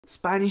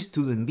Spanish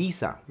student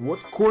visa. What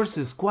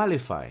courses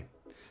qualify?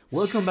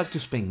 Welcome back to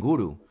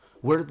Spainguru,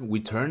 where we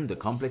turn the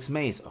complex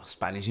maze of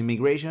Spanish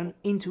immigration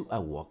into a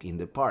walk in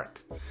the park.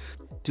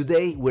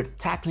 Today, we're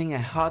tackling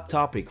a hot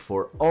topic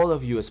for all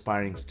of you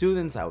aspiring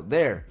students out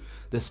there,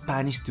 the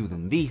Spanish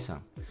student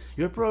visa.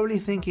 You're probably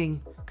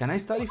thinking, can I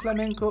study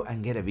flamenco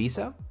and get a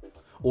visa?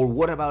 Or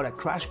what about a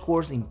crash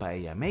course in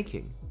paella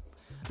making?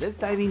 Let's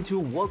dive into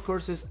what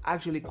courses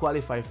actually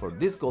qualify for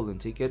this golden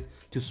ticket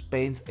to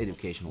Spain's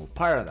educational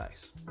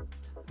paradise.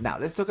 Now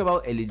let's talk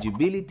about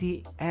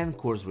eligibility and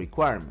course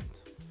requirement.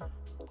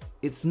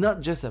 It's not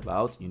just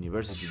about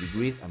university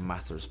degrees and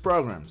master's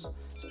programs.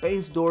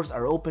 Spain's doors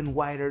are open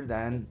wider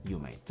than you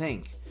might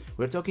think.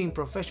 We're talking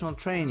professional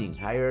training,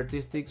 higher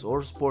artistics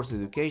or sports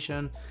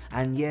education,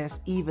 and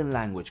yes, even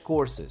language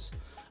courses.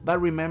 But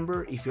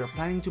remember, if you're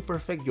planning to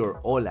perfect your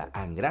hola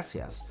and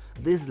gracias,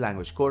 these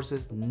language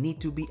courses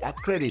need to be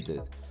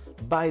accredited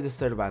by the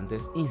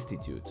Cervantes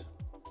Institute.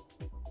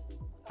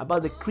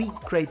 About the key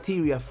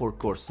criteria for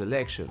course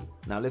selection.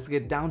 Now let's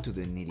get down to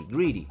the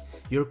nitty-gritty.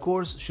 Your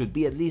course should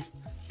be at least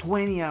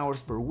 20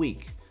 hours per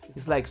week.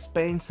 It's like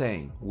Spain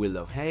saying, we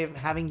love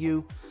having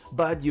you,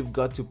 but you've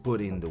got to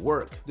put in the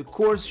work. The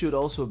course should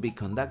also be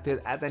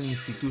conducted at an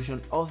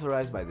institution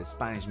authorized by the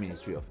Spanish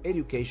Ministry of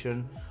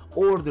Education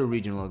or the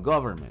regional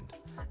government.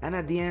 And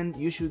at the end,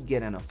 you should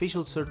get an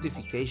official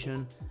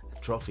certification, a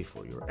trophy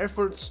for your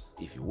efforts,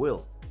 if you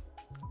will.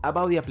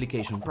 About the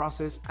application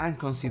process and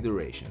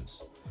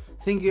considerations.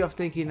 Thinking of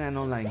taking an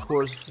online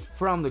course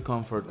from the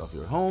comfort of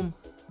your home?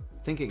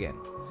 Think again.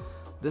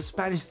 The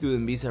Spanish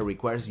student visa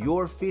requires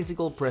your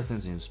physical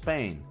presence in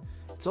Spain.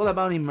 It's all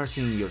about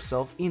immersing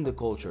yourself in the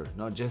culture,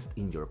 not just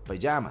in your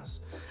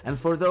pajamas. And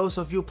for those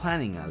of you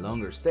planning a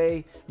longer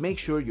stay, make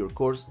sure your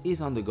course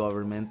is on the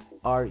government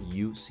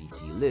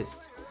RUCT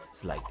list.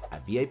 It's like a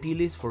VIP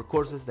list for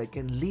courses that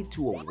can lead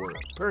to a work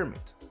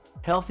permit.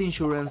 Health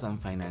insurance and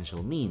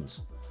financial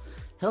means.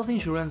 Health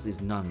insurance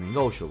is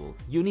non-negotiable.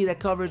 You need a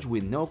coverage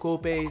with no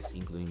copays,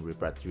 including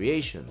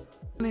repatriation.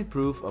 You need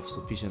proof of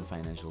sufficient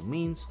financial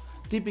means,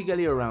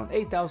 typically around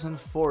 8,000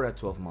 for a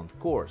 12-month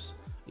course.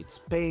 It's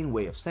Spain's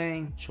way of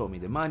saying, show me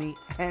the money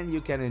and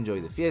you can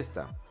enjoy the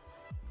fiesta.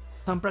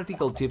 Some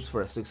practical tips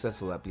for a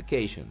successful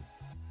application.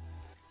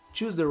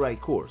 Choose the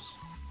right course.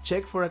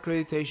 Check for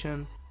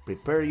accreditation,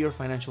 prepare your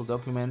financial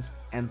documents,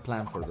 and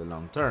plan for the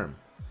long term.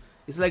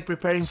 It's like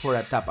preparing for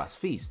a tapas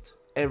feast.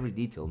 Every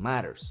detail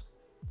matters.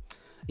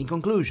 In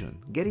conclusion,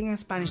 getting a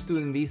Spanish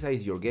student visa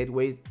is your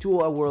gateway to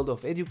a world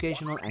of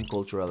educational and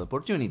cultural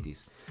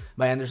opportunities.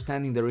 By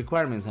understanding the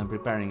requirements and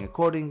preparing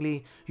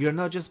accordingly, you're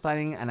not just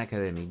planning an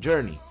academic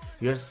journey,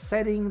 you're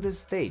setting the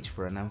stage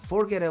for an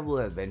unforgettable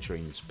adventure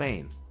in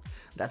Spain.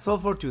 That's all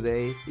for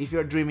today. If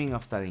you're dreaming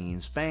of studying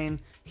in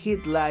Spain,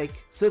 hit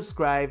like,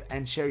 subscribe,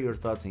 and share your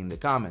thoughts in the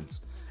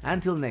comments.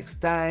 Until next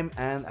time,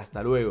 and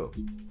hasta luego!